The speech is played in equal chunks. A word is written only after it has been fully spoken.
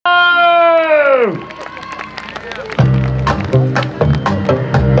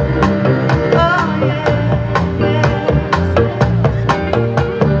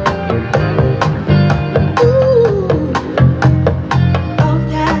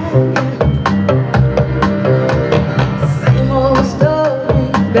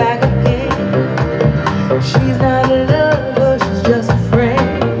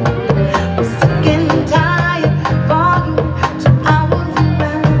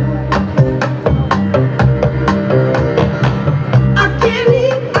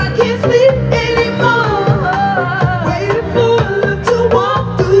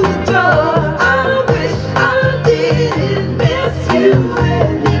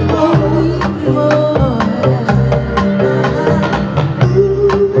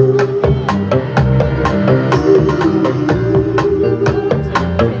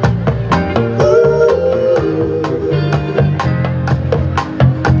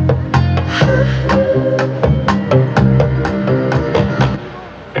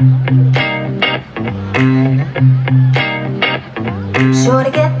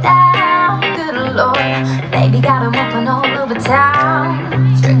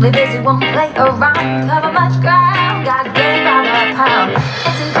around. Strictly busy, won't play around. Cover much ground, got game by the pound.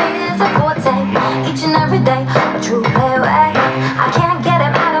 Getting paid is a forte, each and every day. A true play away, I can't get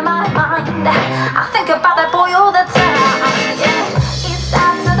him out of my mind. I think about that boy all the time. Yeah, east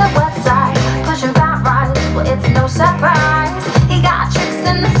side to the west side, pushing fat rise. Well, it's no surprise. He got tricks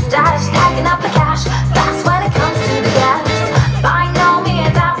in the stash, stacking up the cash fast when it comes to the gas. By no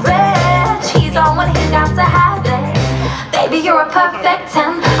means average, he's on when he's got to have it. Baby, you're a perfect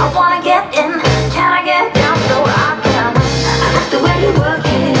 10. I wanna get in. Can I get down so I can win? I like the way you work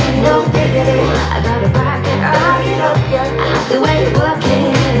it, no diggity. I gotta back it up, yeah. I like the way you work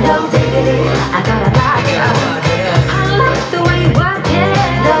it, no diggity. I gotta back it up. I like the way you work it,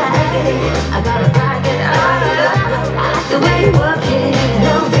 no diggity. I gotta back it up. I like the way you work it,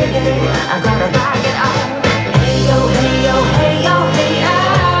 no diggity. I gotta back it up. Hey yo, hey yo, hey yo, hey yo.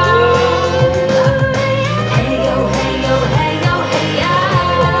 Hey yo, hey yo, hey yo, hey yo.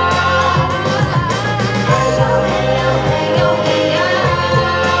 Hey yo, hey yo, hey yo, hey yo.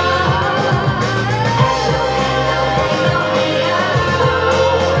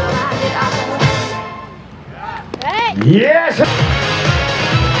 Yes!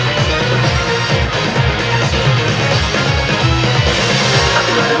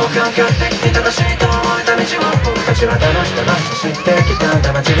 感覚的に正しいと思えた道を僕たちはだましたまして知ってきたん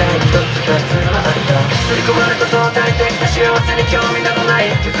だ。間違い一つ二つはあった刷り込まれた相対的な幸せに興味などな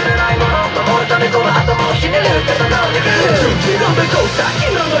い譲れないもの守るためこの頭をひねれる方なのに昨日の交差昨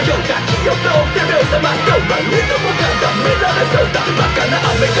日の夜が気を通って目を覚ますと二度もかんだ見られそうだバカな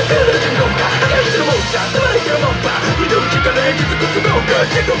雨が降る人口が破壊するもんじゃつまりてるもんば見るうちから気づくすごく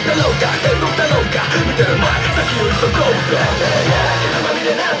地獄だろうか天国だろうか見てる前先よりそこがまみ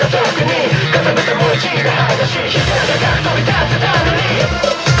れなんだ遠くに重ねたもう一が裸足ひげが飛び立ってたのに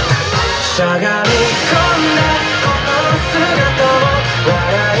しゃがみ込んだこの姿を笑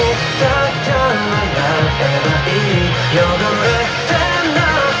いたきゃ笑えばいい汚れてな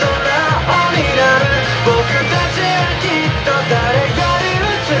空を睨む僕たちはきっと誰より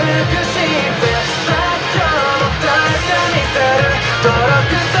美しい絶対今日も大事にする泥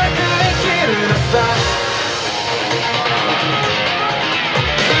臭く生きるのさ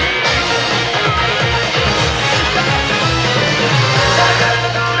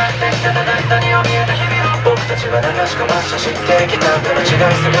何を見えた日々を僕たちは流し込まし知ってきたんだ間違い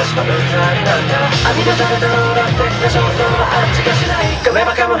探しの無駄になんだ編み出されたローラー的な焦燥はあっちがしない噛め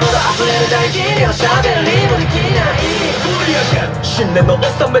ば噛むほど溢れる大気量しゃべりもできない振り上げ新年の納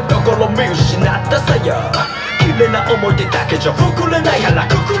めどころ見失ったさや綺麗な思い出だけじゃ膨れない腹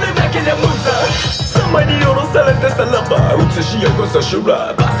くくれなけりゃ無残様に下ろされてさらば映し汚さ修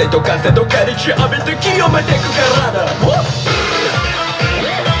羅場汗と風とかに血浴びて清めてくからだ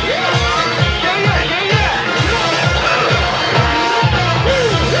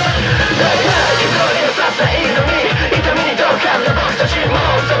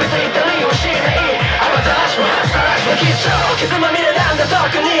傷まみれなんだ特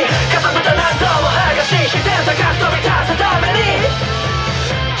にかさぶたなんぞを剥がし秘伝高く飛び立つために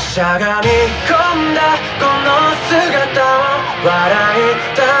しゃがみ込んだこの姿を笑い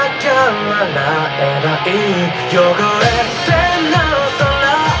たきゃ笑えばいい汚れてなお空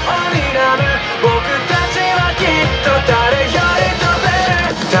を睨む僕たちはきっと誰より飛べ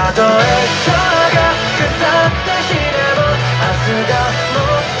るたとえ空が腐った日でも明日がも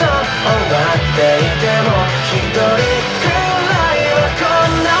っと終わっていても一人くらいはこ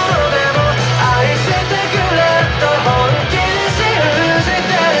んなのでも愛してくれと本気で信じて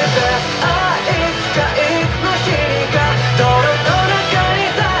るぜあいつかいつの日にか泥の中に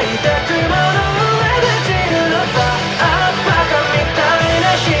咲いた雲の上で散るのさあバカみたいな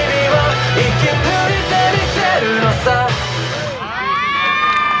日々を生き抜いてみせるのさ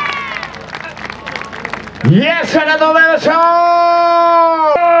Yes, ありがとうございました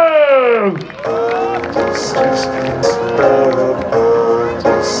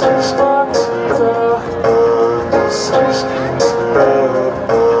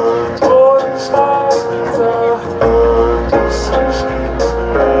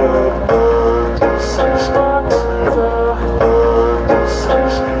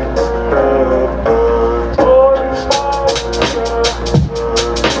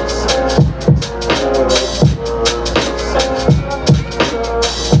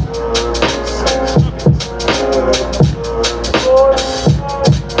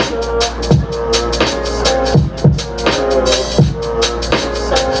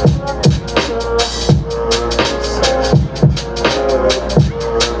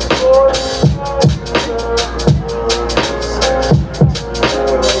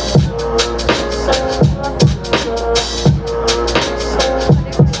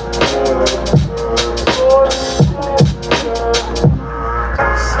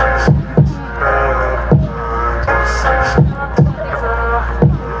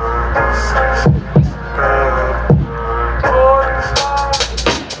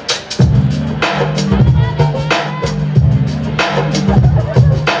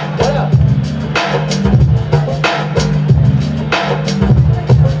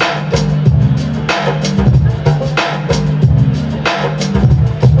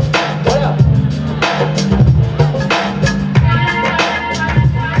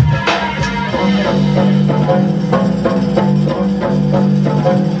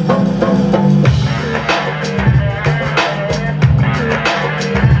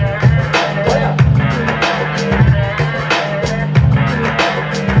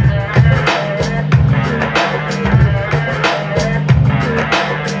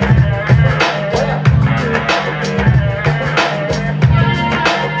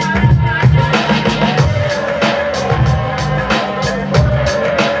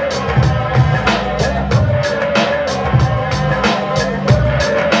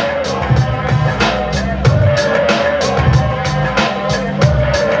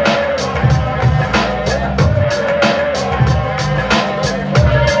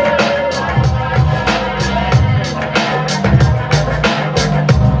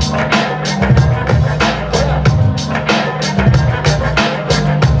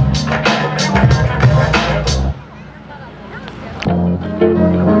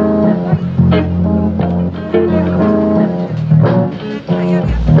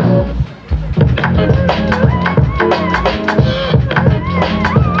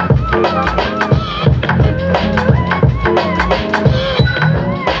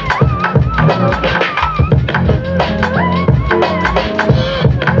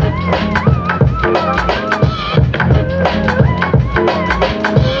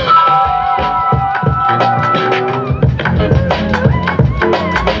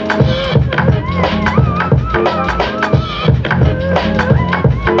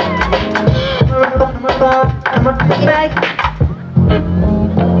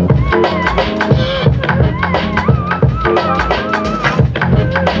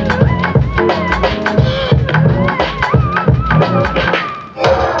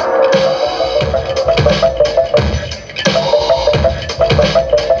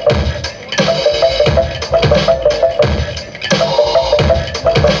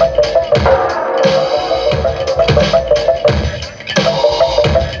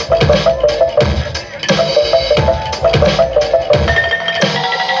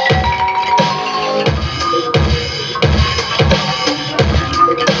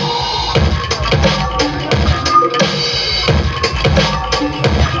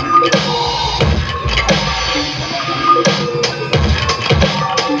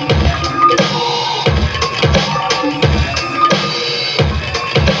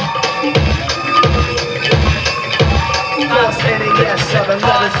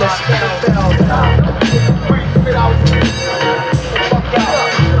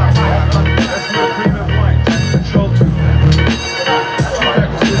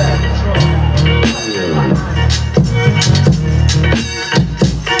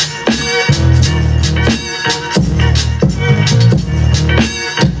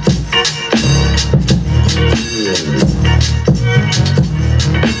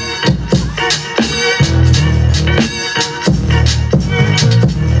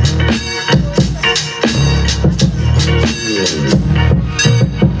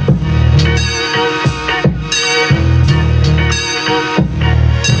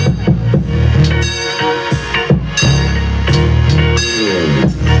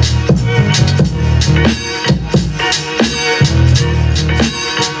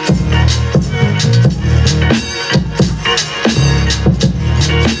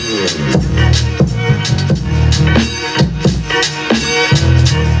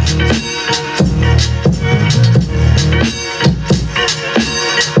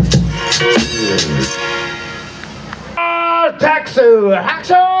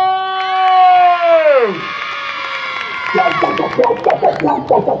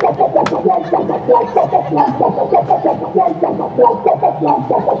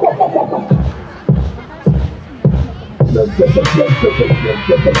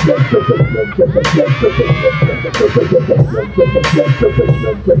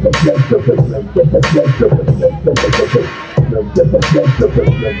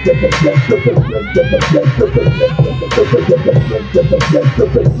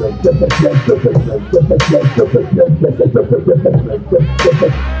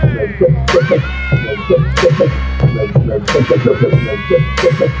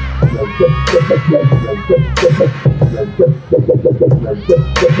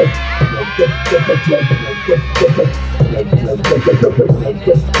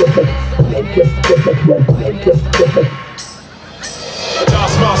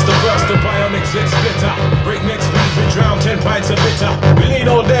Taskmaster burst the bionic zit splitter. Breakneck speeds we drown 10 pints of bitter. We lead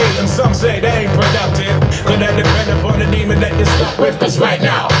all day and some say they ain't productive. Could that depend upon the demon that you stuck with? Cause right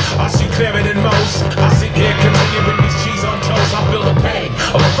now I see clearer than most. I sit here continue with this cheese on toast. I feel the pain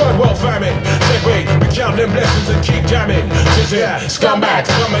of a third world famine. Segue, we count them blessings and keep jamming. Scumbags,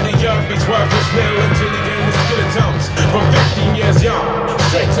 some of the young beats worthless nil until he gain the skeletons from 15 years young.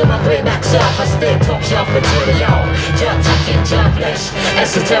 Straight to my payback self, I stay top shelf material. Jump chicken, jump flesh.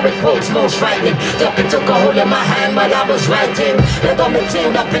 Esoteric quotes most frightening. Duppy took a hold of my hand while I was writing. Leg on the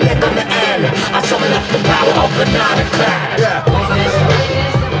team, up and leg on the end. I summon up the power of banana clad.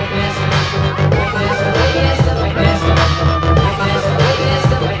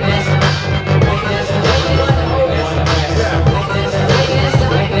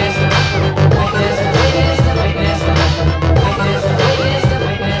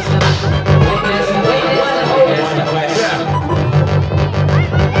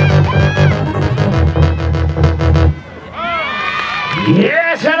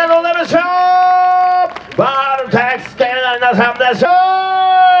 Yes, and it'll never stop! Bottom tax, stand and have the show!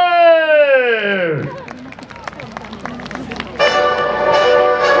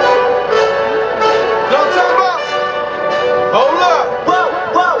 Don't talk about. Hold up.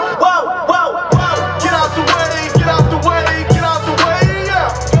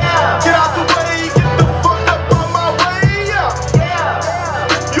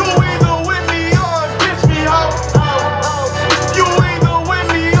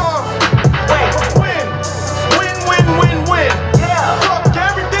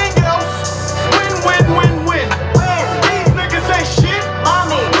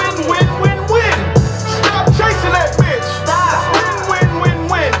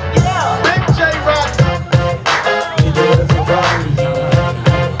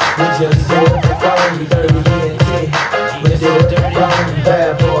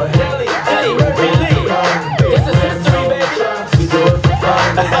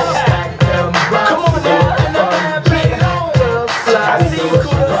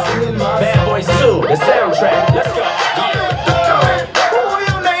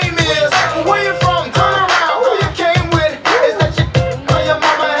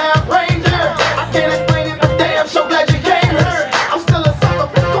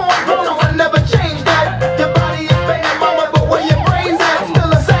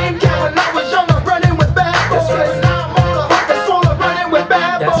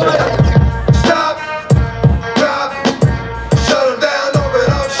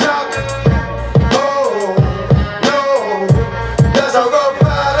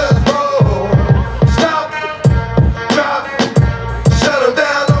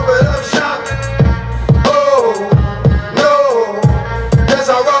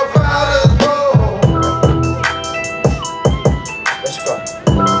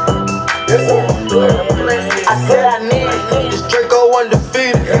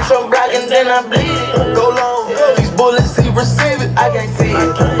 then I bleed it. Go long, these bullets, he receive it. I can't see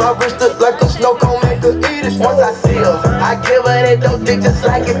it. My wrist look like a snow cone, make her eat it. Once I see her, I give her that dope dick just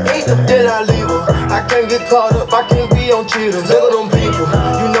like it eat her. Then I leave her. I can't get caught up, I can't be on cheaters. Look at them people,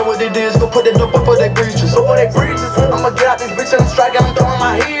 you know what it is. Go put that dope up for they breaches. So for they breaches, I'ma get out this bitch and I'm striking, I'm throwing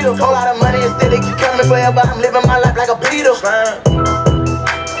my heater. Whole lot of money instead, they keep coming forever. I'm living my life like a Peter.